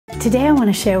Today I want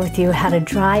to share with you how to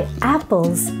dry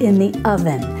apples in the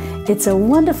oven. It's a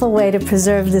wonderful way to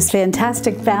preserve this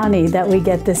fantastic bounty that we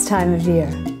get this time of year.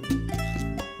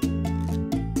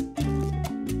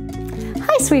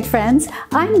 Hi sweet friends,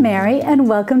 I'm Mary and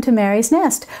welcome to Mary's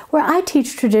Nest, where I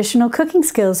teach traditional cooking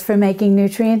skills for making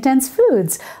nutrient-dense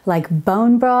foods like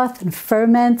bone broth and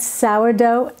ferments,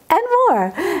 sourdough, and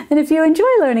more. And if you enjoy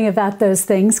learning about those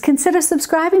things, consider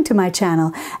subscribing to my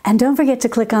channel. And don't forget to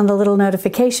click on the little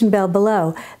notification bell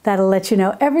below. That'll let you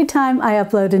know every time I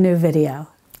upload a new video.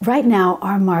 Right now,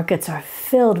 our markets are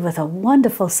filled with a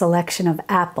wonderful selection of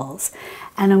apples.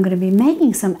 And I'm going to be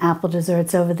making some apple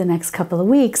desserts over the next couple of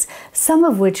weeks, some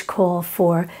of which call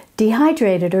for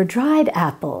dehydrated or dried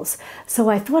apples. So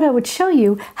I thought I would show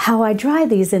you how I dry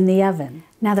these in the oven.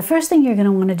 Now, the first thing you're going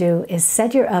to want to do is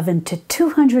set your oven to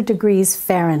 200 degrees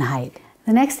Fahrenheit.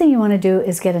 The next thing you want to do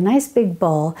is get a nice big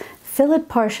bowl, fill it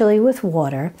partially with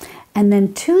water, and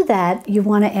then to that you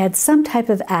want to add some type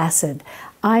of acid.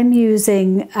 I'm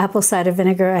using apple cider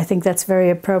vinegar. I think that's very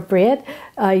appropriate.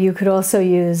 You could also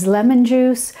use lemon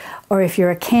juice, or if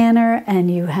you're a canner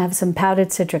and you have some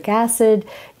powdered citric acid,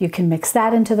 you can mix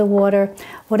that into the water.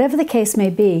 Whatever the case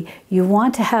may be, you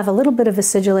want to have a little bit of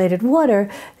acidulated water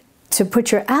to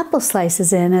put your apple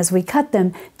slices in as we cut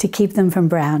them to keep them from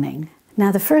browning.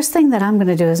 Now the first thing that I'm going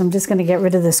to do is I'm just going to get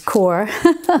rid of this core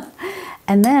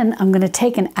and then I'm going to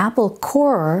take an apple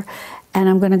corer and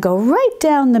I'm going to go right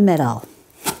down the middle.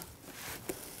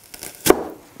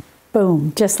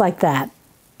 Boom, just like that.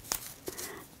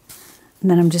 And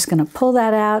then I'm just going to pull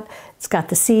that out. It's got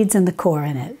the seeds and the core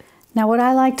in it. Now what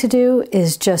I like to do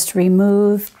is just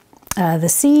remove the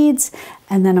seeds,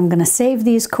 and then I'm going to save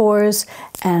these cores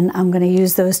and I'm going to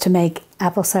use those to make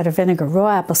apple cider vinegar,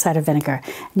 raw apple cider vinegar.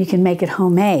 And you can make it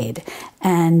homemade.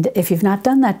 And if you've not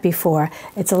done that before,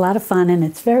 it's a lot of fun and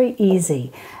it's very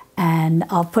easy. And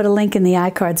I'll put a link in the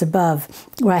iCards above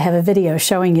where I have a video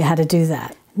showing you how to do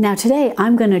that. Now today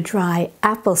I'm going to dry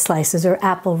apple slices or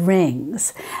apple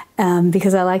rings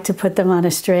because I like to put them on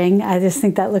a string. I just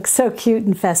think that looks so cute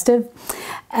and festive.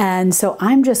 And so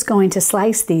I'm just going to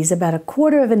slice these about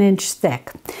 1/4 of an inch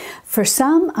thick. For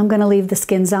some, I'm going to leave the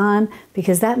skins on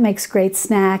because that makes great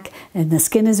snack and the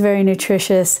skin is very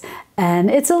nutritious and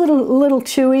it's a little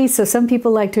chewy, so some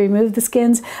people like to remove the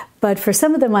skins, but for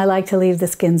some of them I like to leave the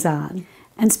skins on.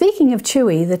 And speaking of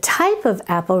chewy, the type of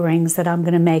apple rings that I'm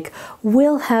going to make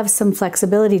will have some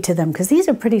flexibility to them because these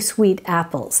are pretty sweet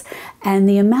apples. And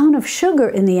the amount of sugar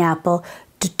in the apple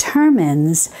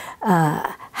determines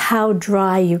how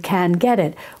dry you can get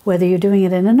it, whether you're doing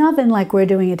it in an oven like we're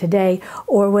doing it today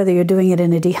or whether you're doing it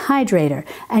in a dehydrator.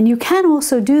 And you can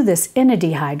also do this in a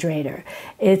dehydrator.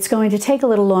 It's going to take a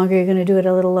little longer. You're going to do it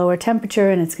at a little lower temperature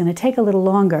and it's going to take a little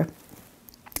longer.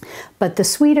 But the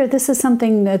sweeter, this is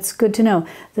something that's good to know,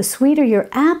 the sweeter your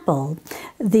apple,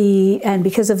 and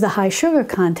because of the high sugar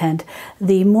content,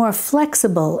 the more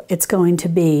flexible it's going to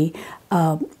be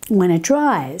when it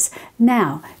dries.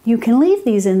 Now, you can leave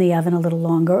these in the oven a little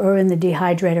longer or in the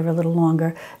dehydrator a little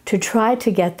longer to try to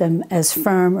get them as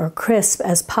firm or crisp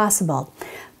as possible.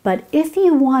 But if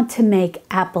you want to make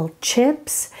apple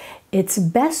chips, it's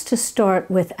best to start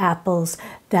with apples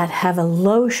that have a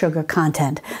low sugar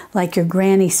content, like your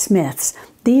Granny Smiths.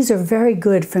 These are very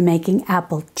good for making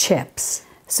apple chips.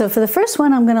 So for the first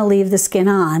one, I'm going to leave the skin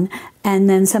on, and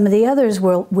then some of the others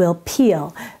will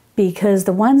peel, because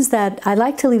the ones that I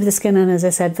like to leave the skin on, as I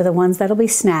said, for the ones that'll be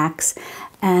snacks,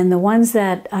 and the ones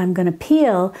that I'm going to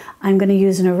peel, I'm going to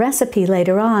use in a recipe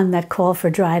later on that call for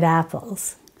dried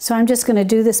apples. So I'm just going to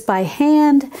do this by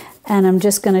hand, and I'm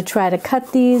just going to try to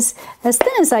cut these as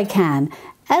thin as I can.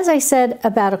 As I said,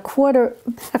 about a quarter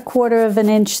of an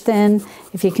inch thin.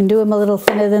 If you can do them a little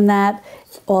thinner than that,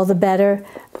 all the better.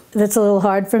 That's a little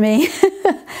hard for me.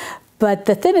 But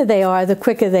the thinner they are, the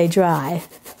quicker they dry.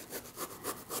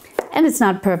 And it's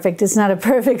not perfect. It's not a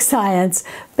perfect science.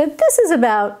 But this is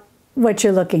about what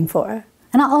you're looking for.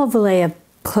 And I'll overlay a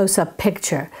close-up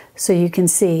picture so you can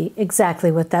see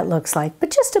exactly what that looks like,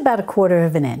 but just about 1/4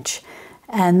 of an inch,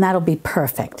 and that'll be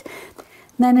perfect.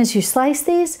 Then as you slice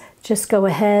these, just go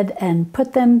ahead and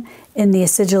put them in the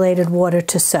acidulated water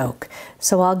to soak.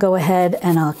 So I'll go ahead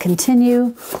and I'll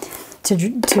continue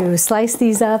to slice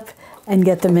these up and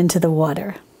get them into the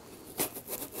water.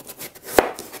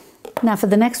 Now for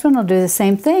the next one, I'll do the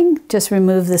same thing, just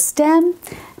remove the stem,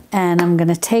 and I'm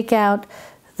going to take out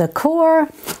the core,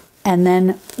 and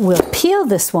then we'll peel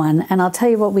this one, and I'll tell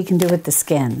you what we can do with the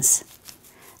skins.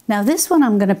 Now this one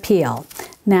I'm going to peel.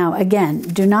 Now again,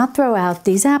 do not throw out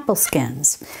these apple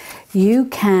skins. You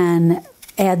can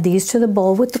add these to the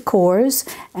bowl with the cores,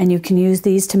 and you can use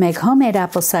these to make homemade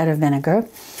apple cider vinegar.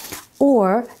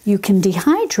 Or you can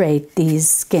dehydrate these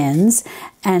skins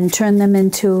and turn them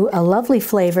into a lovely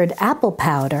flavored apple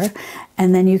powder,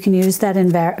 and then you can use that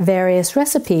in various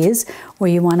recipes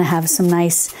where you want to have some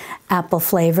nice apple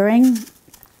flavoring.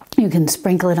 You can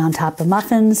sprinkle it on top of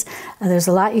muffins. There's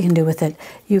a lot you can do with it.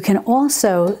 You can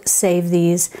also save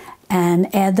these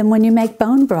and add them when you make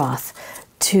bone broth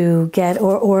to get,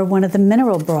 or one of the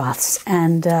mineral broths.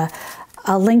 And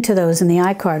I'll link to those in the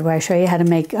iCard where I show you how to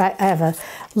make. I have a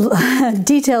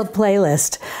detailed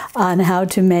playlist on how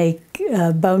to make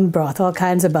bone broth, all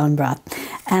kinds of bone broth.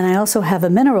 And I also have a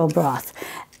mineral broth.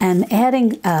 And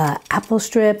adding apple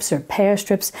strips or pear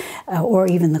strips or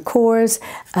even the cores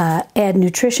add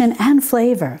nutrition and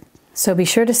flavor. So be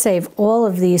sure to save all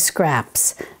of these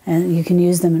scraps, and you can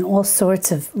use them in all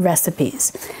sorts of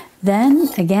recipes. Then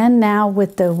again, now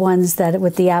with the ones that,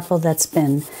 with the apple that's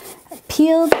been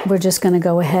peeled, we're just going to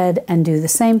go ahead and do the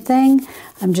same thing.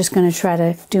 I'm just going to try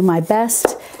to do my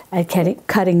best at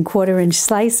cutting 1/4-inch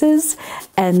slices,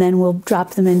 and then we'll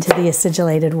drop them into the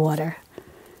acidulated water.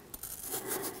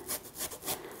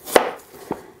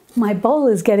 My bowl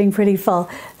is getting pretty full,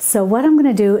 so what I'm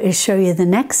going to do is show you the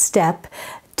next step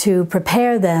to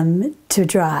prepare them to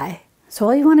dry. So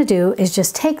all you want to do is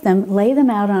just take them, lay them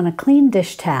out on a clean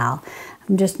dish towel.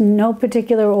 I'm just in no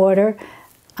particular order.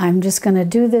 I'm just going to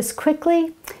do this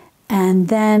quickly, and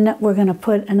then we're going to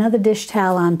put another dish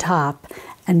towel on top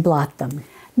and blot them.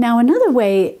 Now another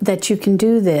way that you can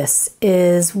do this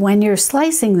is when you're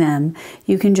slicing them,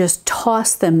 you can just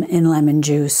toss them in lemon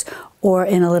juice or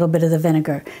in a little bit of the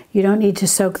vinegar. You don't need to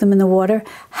soak them in the water.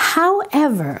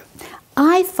 However,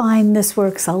 I find this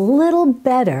works a little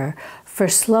better for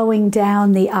slowing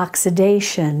down the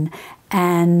oxidation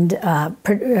and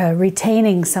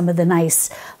retaining some of the nice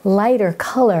lighter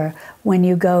color when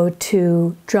you go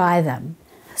to dry them.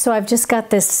 So I've just got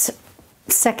this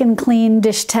second clean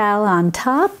dish towel on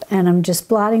top, and I'm just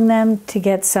blotting them to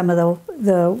get some of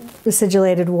the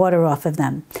acidulated water off of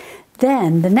them.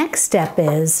 Then the next step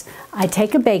is I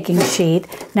take a baking sheet.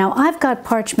 Now I've got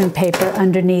parchment paper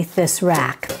underneath this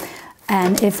rack.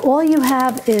 And if all you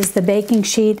have is the baking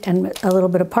sheet and a little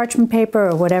bit of parchment paper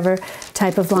or whatever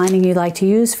type of lining you like to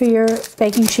use for your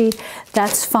baking sheet,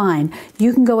 that's fine.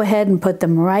 You can go ahead and put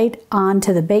them right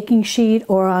onto the baking sheet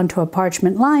or onto a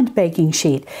parchment-lined baking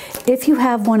sheet. If you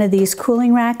have one of these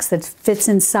cooling racks that fits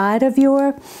inside of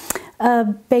your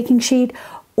baking sheet,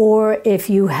 or if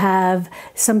you have,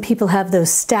 some people have those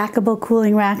stackable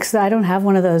cooling racks. I don't have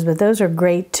one of those, but those are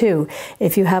great too.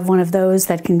 If you have one of those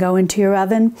that can go into your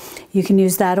oven, you can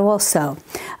use that also.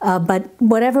 But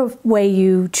whatever way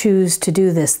you choose to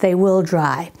do this, they will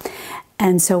dry.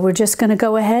 And so we're just going to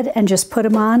go ahead and just put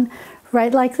them on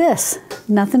right like this.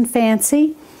 Nothing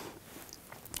fancy.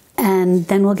 And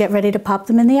then we'll get ready to pop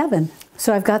them in the oven.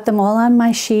 So I've got them all on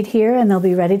my sheet here, and they'll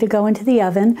be ready to go into the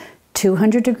oven.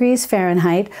 200 degrees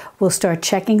Fahrenheit. We'll start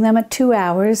checking them at 2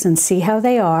 hours and see how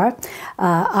they are.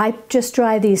 I just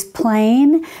dry these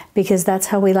plain because that's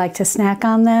how we like to snack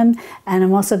on them, and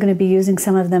I'm also going to be using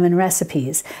some of them in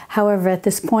recipes. However, at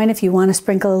this point, if you want to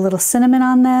sprinkle a little cinnamon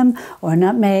on them, or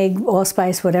nutmeg,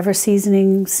 allspice, whatever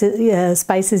seasoning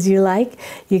spices you like,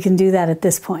 you can do that at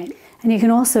this point. And you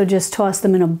can also just toss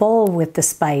them in a bowl with the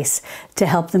spice to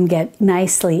help them get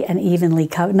nicely and evenly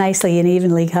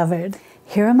covered.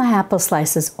 Here are my apple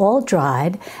slices all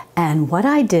dried, and what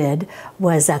I did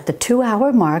was at the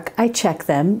 2-hour mark, I checked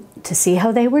them to see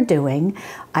how they were doing.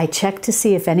 I checked to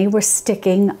see if any were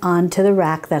sticking onto the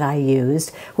rack that I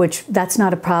used, which that's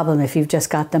not a problem if you've just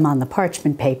got them on the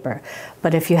parchment paper.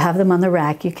 But if you have them on the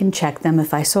rack, you can check them.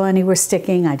 If I saw any were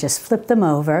sticking, I just flipped them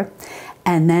over.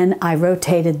 And then I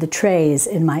rotated the trays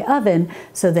in my oven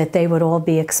so that they would all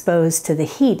be exposed to the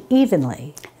heat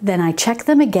evenly. Then I checked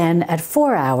them again at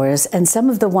 4 hours, and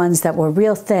some of the ones that were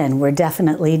real thin were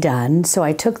definitely done, so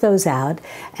I took those out.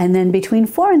 And then between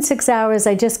 4 and 6 hours,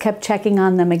 I just kept checking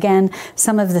on them again.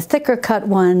 Some of the thicker cut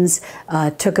ones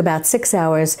took about 6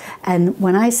 hours, and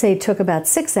when I say took about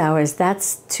 6 hours,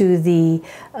 that's to the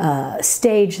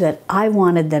stage that I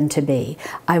wanted them to be.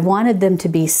 I wanted them to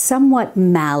be somewhat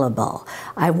malleable.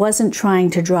 I wasn't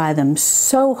trying to dry them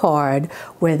so hard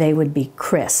where they would be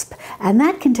crisp. And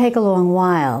that can take a long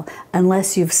while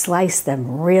unless you've sliced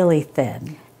them really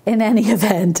thin. In any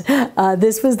event,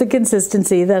 this was the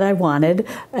consistency that I wanted.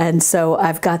 And so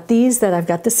I've got these that I've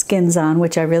got the skins on,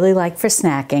 which I really like for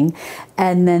snacking.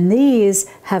 And then these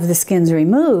have the skins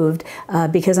removed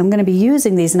because I'm going to be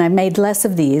using these, and I made less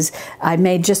of these. I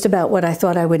made just about what I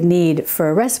thought I would need for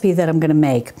a recipe that I'm going to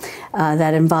make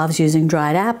that involves using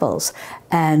dried apples.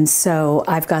 And so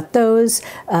I've got those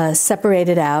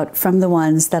separated out from the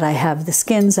ones that I have the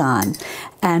skins on.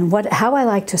 And how I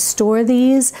like to store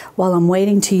these while I'm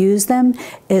waiting to use them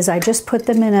is I just put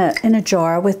them in a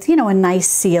jar with, you know, a nice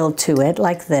seal to it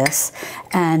like this.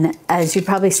 And as you've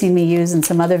probably seen me use in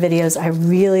some other videos, I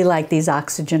really like these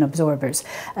oxygen absorbers,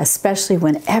 especially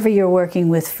whenever you're working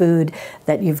with food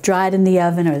that you've dried in the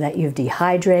oven or that you've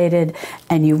dehydrated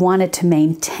and you want it to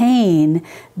maintain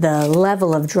the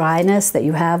level of dryness that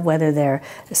you have, whether they're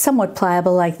somewhat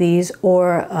pliable like these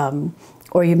or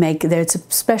you make, it's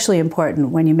especially important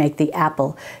when you make the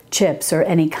apple chips or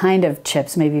any kind of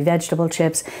chips, maybe vegetable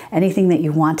chips, anything that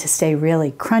you want to stay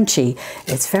really crunchy.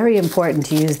 It's very important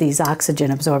to use these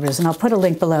oxygen absorbers, and I'll put a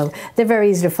link below. They're very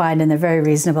easy to find and they're very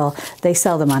reasonable. They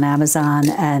sell them on Amazon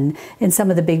and in some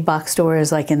of the big box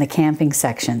stores, like in the camping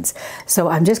sections. So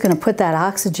I'm just going to put that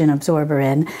oxygen absorber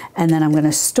in, and then I'm going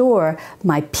to store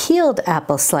my peeled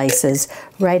apple slices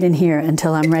right in here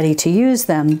until I'm ready to use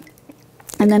them.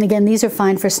 And then again, these are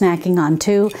fine for snacking on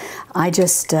too. I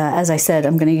just, as I said,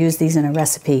 I'm going to use these in a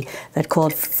recipe that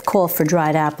call for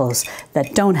dried apples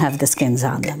that don't have the skins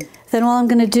on them. Then all I'm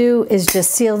going to do is just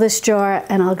seal this jar,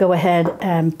 and I'll go ahead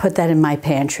and put that in my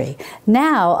pantry.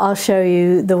 Now I'll show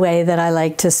you the way that I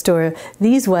like to store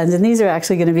these ones, and these are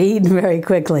actually going to be eaten very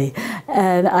quickly.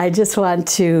 And I just want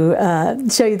to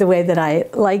show you the way that I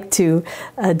like to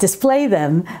display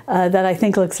them that I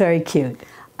think looks very cute.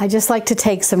 I just like to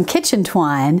take some kitchen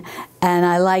twine and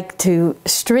I like to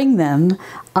string them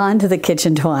onto the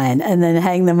kitchen twine and then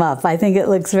hang them up. I think it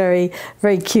looks very,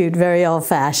 very cute, very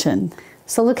old-fashioned.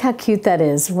 So look how cute that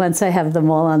is once I have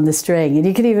them all on the string. And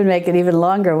you can even make it even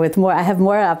longer with more. I have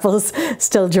more apples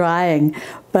still drying,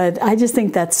 but I just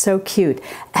think that's so cute.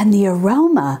 And the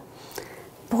aroma,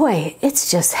 boy,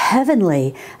 it's just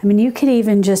heavenly. I mean, you could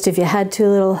even just, if you had two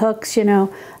little hooks, you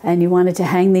know, and you wanted to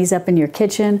hang these up in your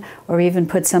kitchen, or even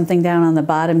put something down on the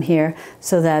bottom here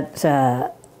so that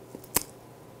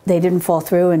they didn't fall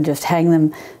through, and just hang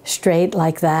them straight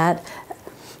like that.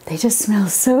 They just smell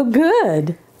so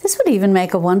good. This would even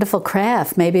make a wonderful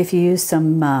craft. Maybe if you use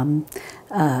some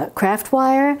craft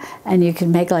wire and you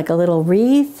can make like a little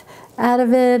wreath out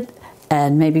of it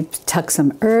and maybe tuck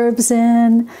some herbs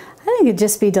in. I think it'd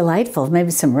just be delightful.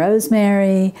 Maybe some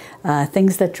rosemary,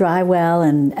 things that dry well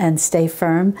and stay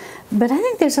firm. But I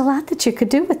think there's a lot that you could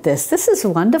do with this. This is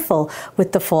wonderful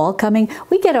with the fall coming.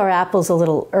 We get our apples a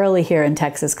little early here in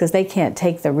Texas because they can't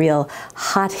take the real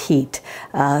hot heat.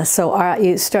 So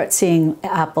you start seeing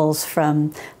apples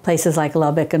from places like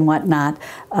Lubbock and whatnot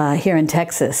here in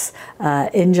Texas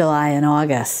in July and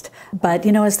August. But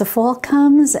you know, as the fall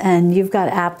comes and you've got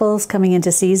apples coming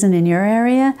into season in your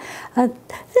area,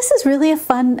 this is really a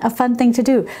fun thing to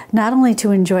do. Not only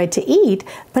to enjoy to eat,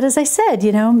 but as I said,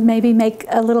 you know, maybe make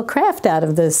a little craft out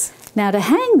of this. Now to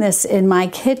hang this in my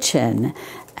kitchen,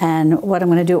 and what I'm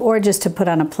going to do, or just to put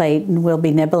on a plate and we'll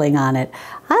be nibbling on it,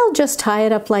 I'll just tie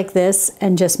it up like this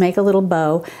and just make a little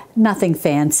bow. Nothing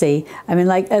fancy. I mean,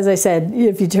 like, as I said,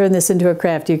 if you turn this into a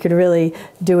craft, you could really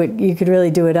do it. You could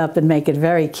really do it up and make it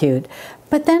very cute.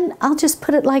 But then I'll just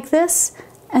put it like this,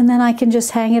 and then I can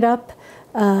just hang it up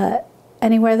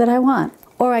anywhere that I want.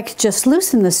 Or I could just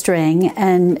loosen the string,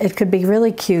 and it could be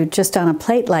really cute just on a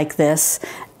plate like this.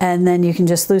 And then you can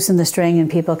just loosen the string and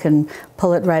people can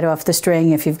pull it right off the string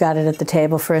if you've got it at the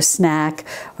table for a snack,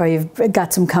 or you've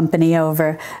got some company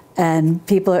over and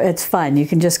it's fun. You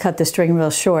can just cut the string real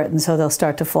short, and so they'll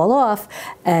start to fall off,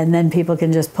 and then people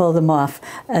can just pull them off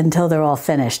until they're all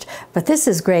finished. But this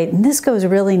is great, and this goes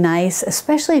really nice,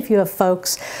 especially if you have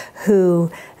folks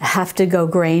who have to go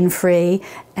grain-free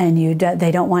and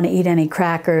they don't want to eat any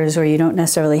crackers, or you don't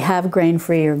necessarily have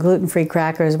grain-free or gluten-free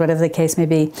crackers, whatever the case may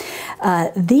be.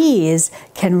 These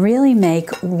can really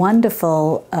make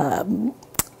wonderful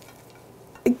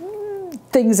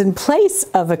things in place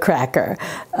of a cracker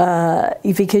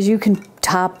because you can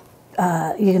top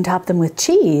them with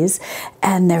cheese,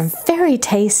 and they're very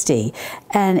tasty.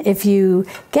 And if you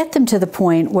get them to the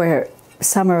point where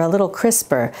some are a little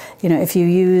crisper, you know, if you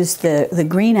use the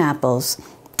green apples,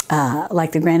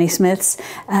 like the Granny Smiths,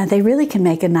 they really can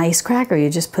make a nice cracker. You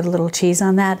just put a little cheese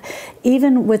on that.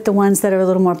 Even with the ones that are a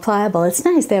little more pliable, it's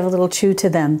nice. They have a little chew to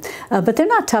them, but they're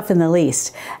not tough in the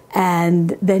least.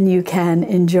 And then you can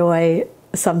enjoy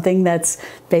something that's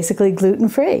basically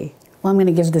gluten-free. Well, I'm going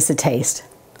to give this a taste.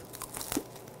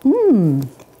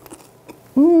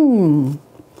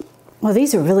 Well,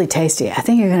 these are really tasty. I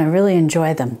think you're going to really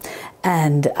enjoy them.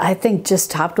 And I think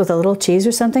just topped with a little cheese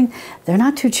or something, they're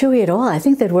not too chewy at all. I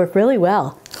think they'd work really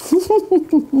well.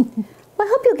 Well,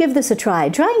 I hope you'll give this a try.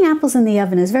 Drying apples in the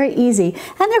oven is very easy,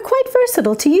 and they're quite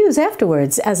versatile to use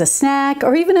afterwards as a snack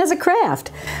or even as a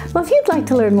craft. Well, if you'd like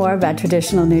to learn more about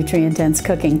traditional nutrient-dense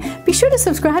cooking, be sure to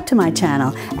subscribe to my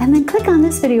channel and then click on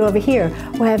this video over here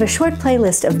where I have a short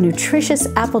playlist of nutritious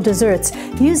apple desserts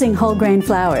using whole grain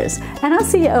flours. And I'll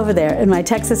see you over there in my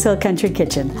Texas Hill Country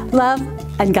Kitchen. Love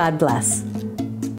and God bless.